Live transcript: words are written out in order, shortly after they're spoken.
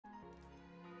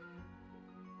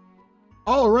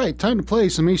All right, time to play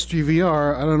some HTC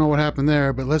VR. I don't know what happened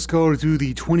there, but let's go to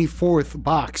the 24th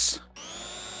box.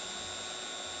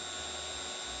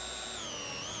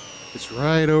 It's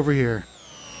right over here.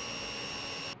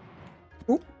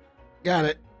 Oop, got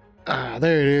it. Ah,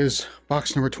 there it is.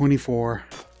 Box number 24.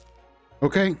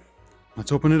 Okay,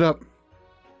 let's open it up.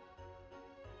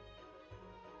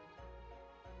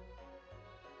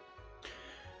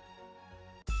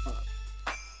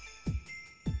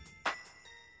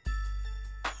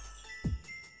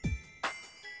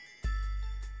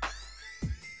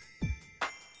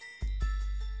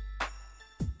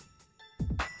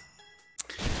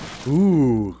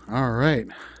 Ooh, all right.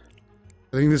 I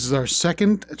think this is our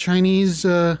second Chinese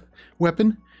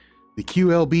weapon, the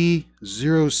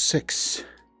QLB-06.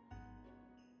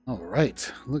 All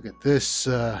right, look at this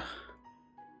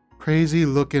crazy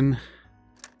looking.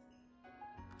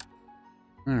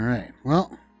 All right,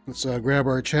 well, let's grab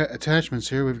our attachments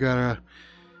here. We've got a.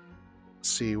 Let's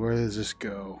see, where does this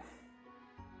go?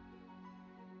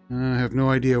 I have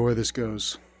no idea where this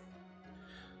goes.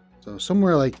 So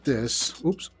somewhere like this.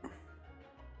 Oops.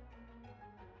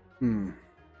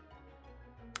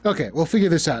 Okay, we'll figure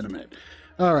this out in a minute.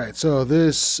 All right, so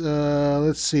this,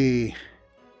 let's see.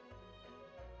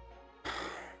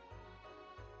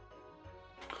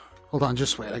 Hold on,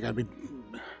 just wait. I gotta be.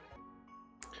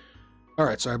 All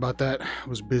right, sorry about that. I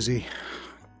was busy.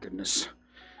 Goodness.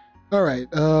 All right,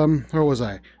 where was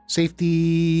I?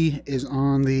 Safety is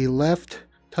on the left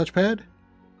touchpad.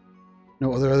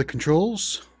 No other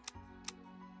controls.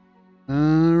 All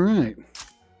right.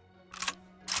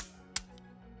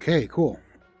 Okay, cool.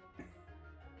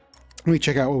 Let me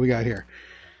check out what we got here.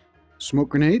 Smoke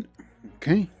grenade.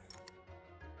 Okay.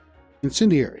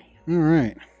 Incendiary. All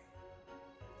right.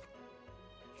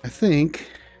 I think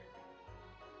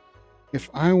if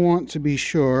I want to be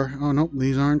sure... Oh, nope.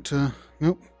 These aren't...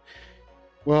 Nope.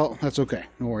 Well, that's okay.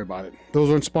 Don't worry about it. Those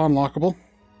aren't spawn lockable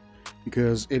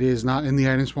because it is not in the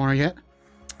item spawner yet.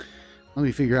 Let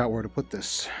me figure out where to put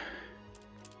this.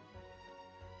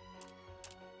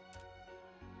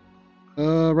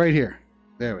 Right here.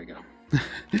 There we go.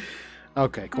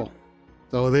 Okay, cool.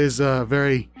 So it is a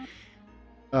very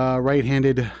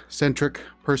right-handed centric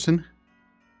person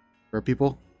for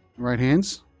people, right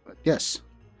hands. But yes.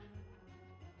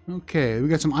 Okay, we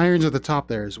got some irons at the top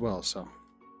there as well. So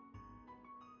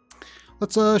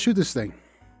let's shoot this thing.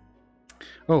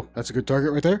 Oh, that's a good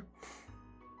target right there.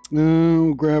 Now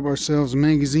we'll grab ourselves a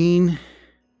magazine.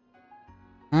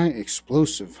 High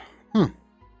explosive. Huh.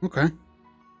 Okay.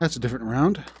 That's a different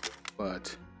round,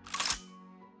 but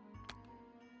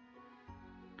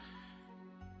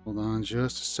hold on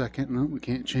just a second. No, we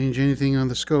can't change anything on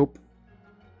the scope.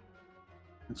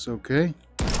 That's okay.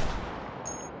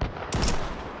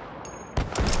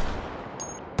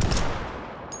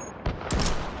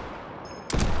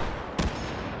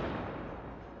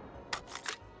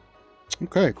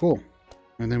 Okay, cool.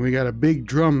 And then we got a big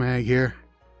drum mag here.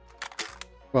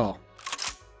 Well,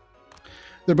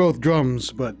 they're both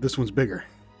drums, but this one's bigger.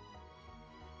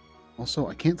 Also,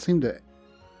 I can't seem to...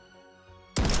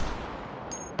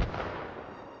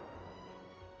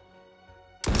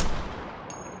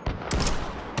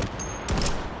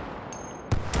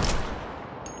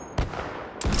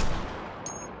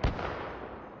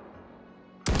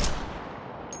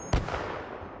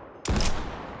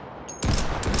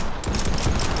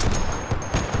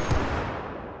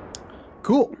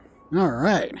 Cool. All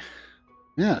right.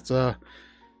 Yeah,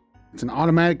 it's an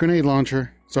automatic grenade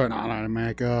launcher. Sorry, not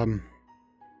automatic.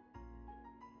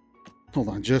 Hold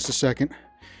on just a second.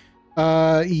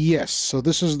 Yes, so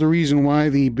this is the reason why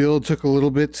the build took a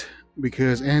little bit,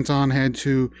 because Anton had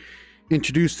to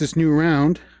introduce this new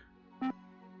round,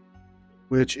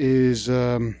 which is,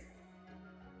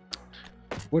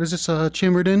 what is this,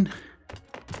 chambered in?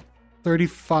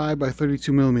 35 by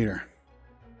 32 millimeter.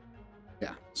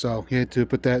 Yeah, so he had to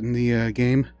put that in the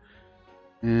game.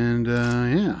 And,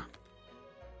 yeah.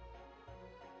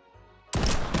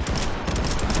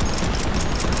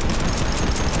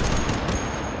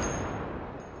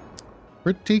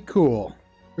 Pretty cool.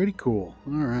 Pretty cool.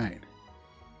 All right.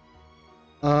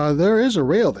 There is a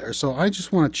rail there, so I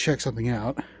just want to check something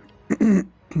out. Go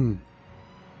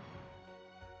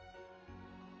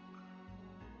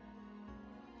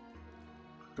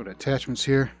to attachments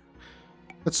here.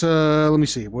 Let's, let me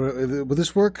see. Will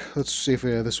this work? Let's see if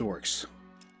this works.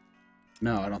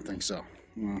 No, I don't think so.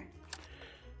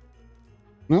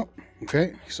 Nope.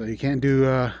 Okay, so you can't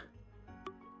do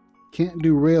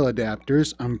rail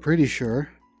adapters, I'm pretty sure.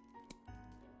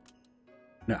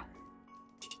 No.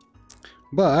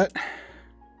 But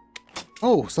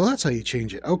oh, so that's how you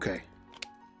change it. Okay.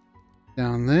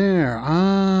 Down there.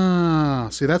 Ah,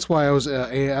 see, that's why I was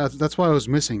that's why I was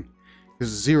missing, because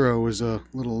 0 was a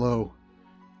little low.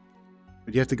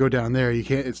 But you have to go down there. You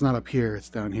can't. It's not up here. It's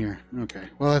down here. Okay.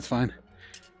 Well, that's fine.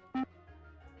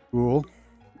 Cool.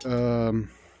 Let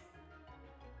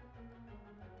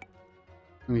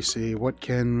me see. What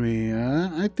can we?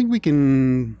 I think we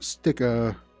can stick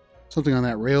something on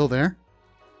that rail there.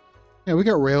 Yeah, we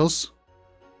got rails.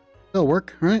 They'll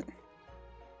work, right?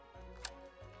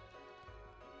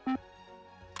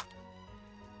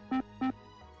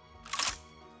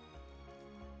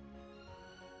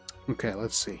 Okay,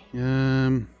 let's see.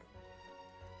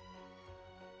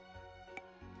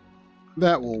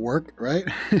 That will work, right?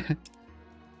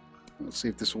 Let's see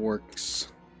if this works.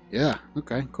 Yeah,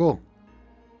 okay, cool.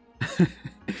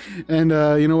 And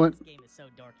you know what? This game is so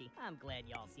dorky. I'm glad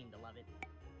y'all seem to love it.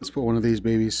 Let's put one of these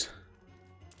babies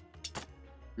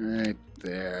right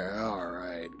there. All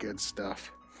right, good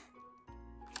stuff.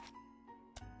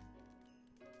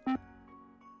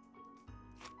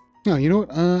 Now, you know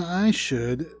what? I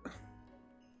should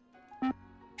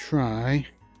try.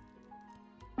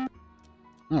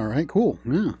 All right, cool.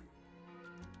 Yeah.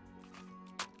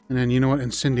 And then, you know what?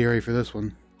 Incendiary for this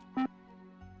one.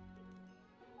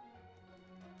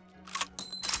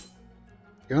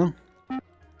 Go.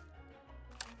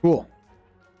 Cool.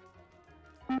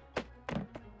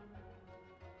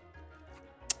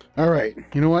 All right.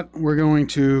 You know what? We're going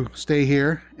to stay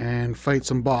here and fight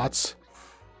some bots.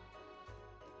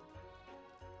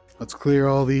 Let's clear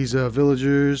all these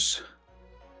villagers.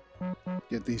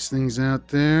 Get these things out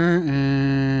there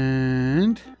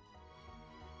and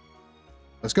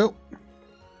let's go.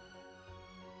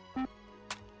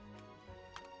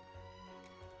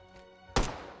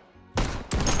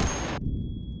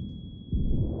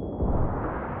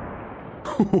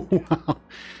 Wow.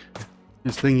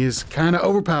 This thing is kind of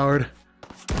overpowered.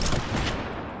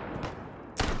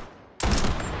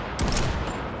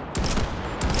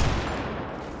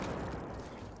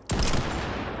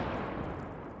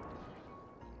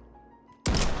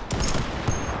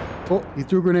 Oh, he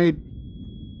threw a grenade.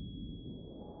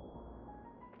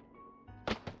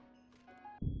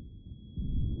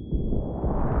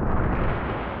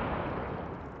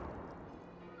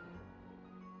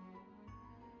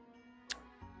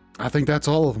 I think that's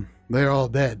all of them. They're all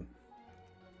dead.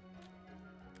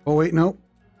 Oh, wait, no.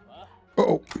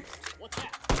 Uh-oh. What's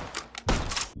that?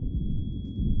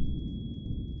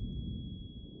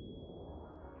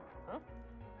 Huh?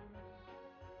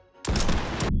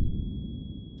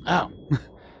 Ow.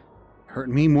 Hurt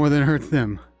me more than it hurts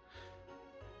them.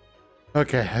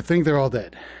 Okay, I think they're all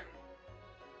dead.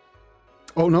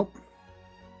 Oh, nope.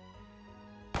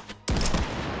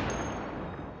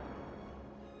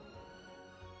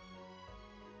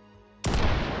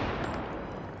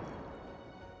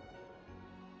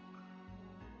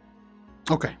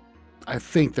 Okay, I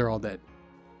think they're all dead.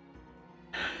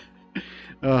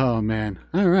 Oh, man.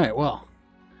 All right, well.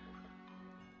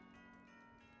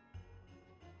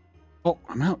 Oh,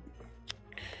 I'm out.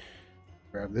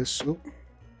 Grab this. Oh.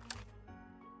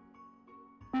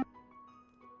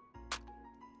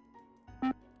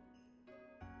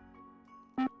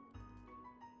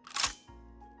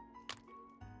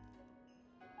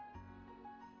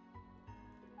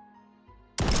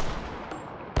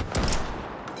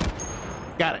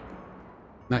 Got it.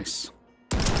 Nice.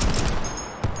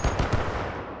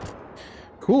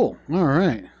 Cool. All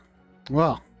right.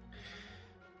 Well.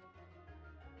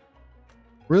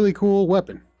 Really cool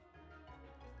weapon.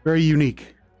 Very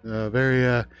unique.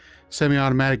 Very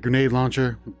semi-automatic grenade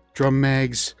launcher. Drum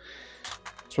mags.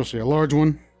 Especially a large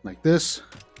one like this.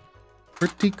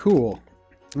 Pretty cool.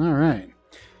 All right.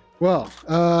 Well,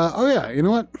 oh yeah, you know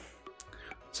what?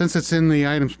 Since it's in the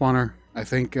item spawner, I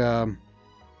think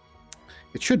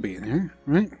it should be in there,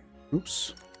 right?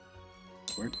 Oops.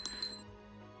 Weird.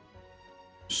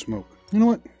 Smoke. You know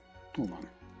what? Hold on.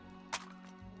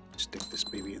 Stick this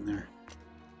baby in there.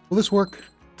 Will this work?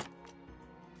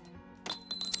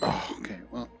 Oh, okay.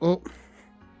 Well, oh.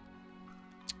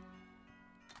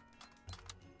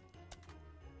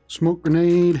 Smoke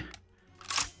grenade.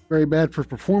 Very bad for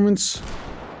performance.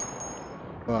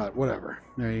 But whatever.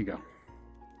 There you go.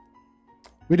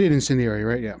 We did incendiary,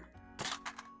 right? Yeah.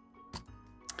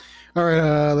 All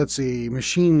right, let's see.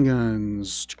 Machine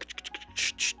guns.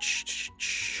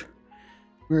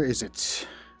 Where is it?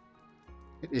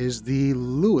 It is the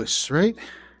Lewis, right?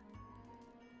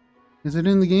 Is it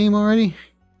in the game already?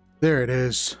 There it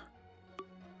is.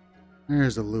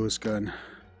 There's the Lewis gun.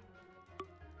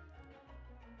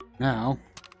 Now,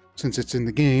 since it's in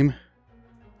the game,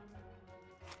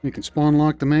 we can spawn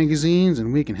lock the magazines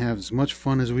and we can have as much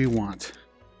fun as we want.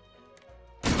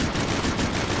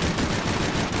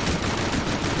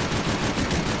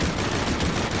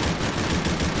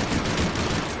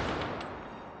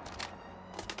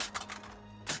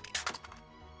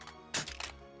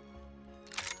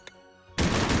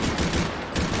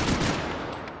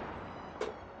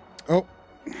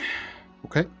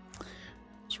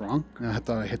 wrong. I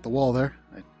thought I hit the wall there.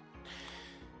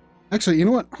 Actually, you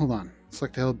know what? Hold on.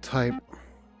 Select the held type.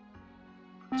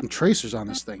 Some tracers on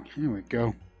this thing. Here we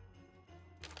go.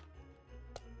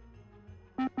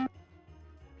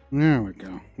 There we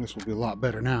go. This will be a lot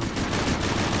better now.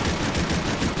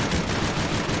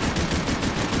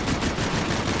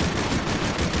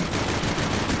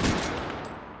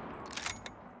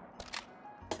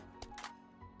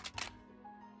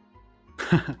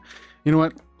 You know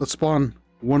what? Let's spawn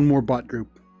one more bot group.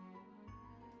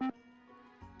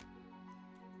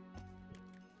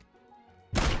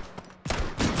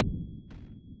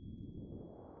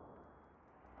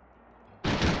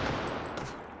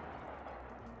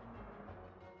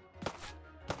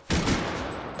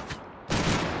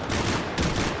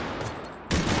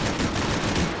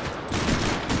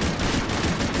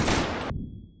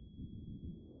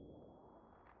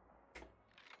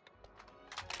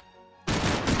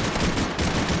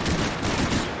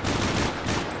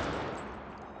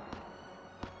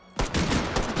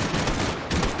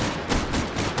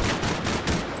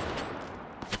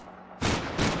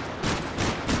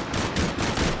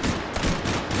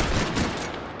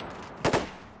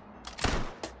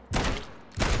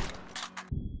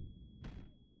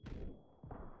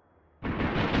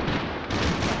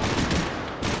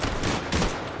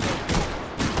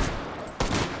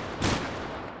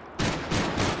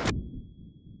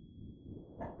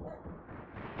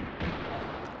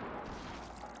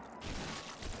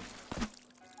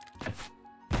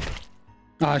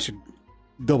 Oh, I should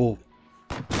double.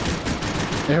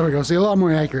 There we go. See, a lot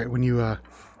more accurate when you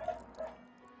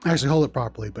actually hold it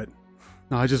properly. But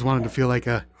no, I just wanted to feel like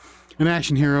an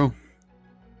action hero.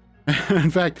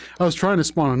 In fact, I was trying to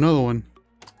spawn another one,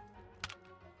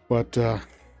 but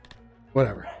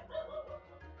whatever.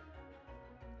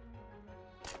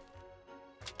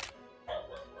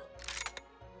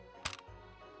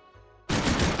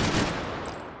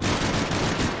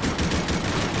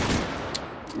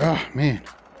 Oh, man.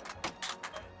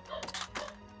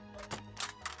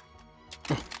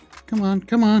 Oh, come on,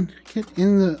 come on. Get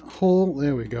in the hole.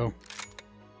 There we go.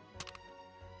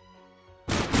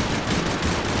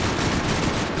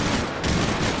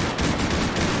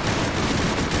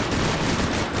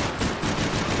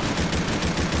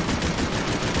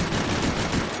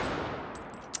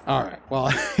 All right.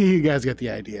 Well, you guys get the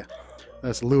idea.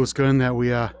 That's the Lewis gun that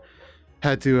we I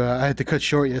had to cut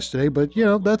short yesterday, but you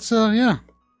know, that's yeah.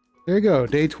 There you go,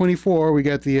 day 24. We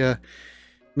got the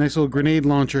nice little grenade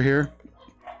launcher here.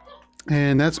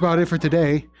 And that's about it for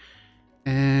today.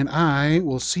 And I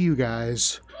will see you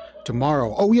guys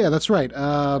tomorrow. Oh, yeah, that's right.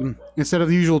 Instead of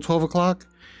the usual 12 o'clock,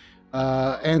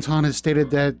 Anton has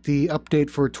stated that the update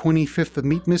for 25th of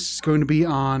Meatmas is going to be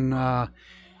on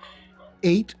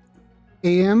 8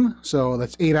 a.m. So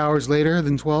that's 8 hours later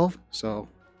than 12. So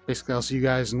basically, I'll see you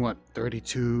guys in, what,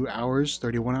 32 hours,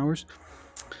 31 hours?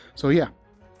 So, yeah.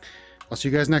 I'll see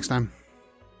you guys next time.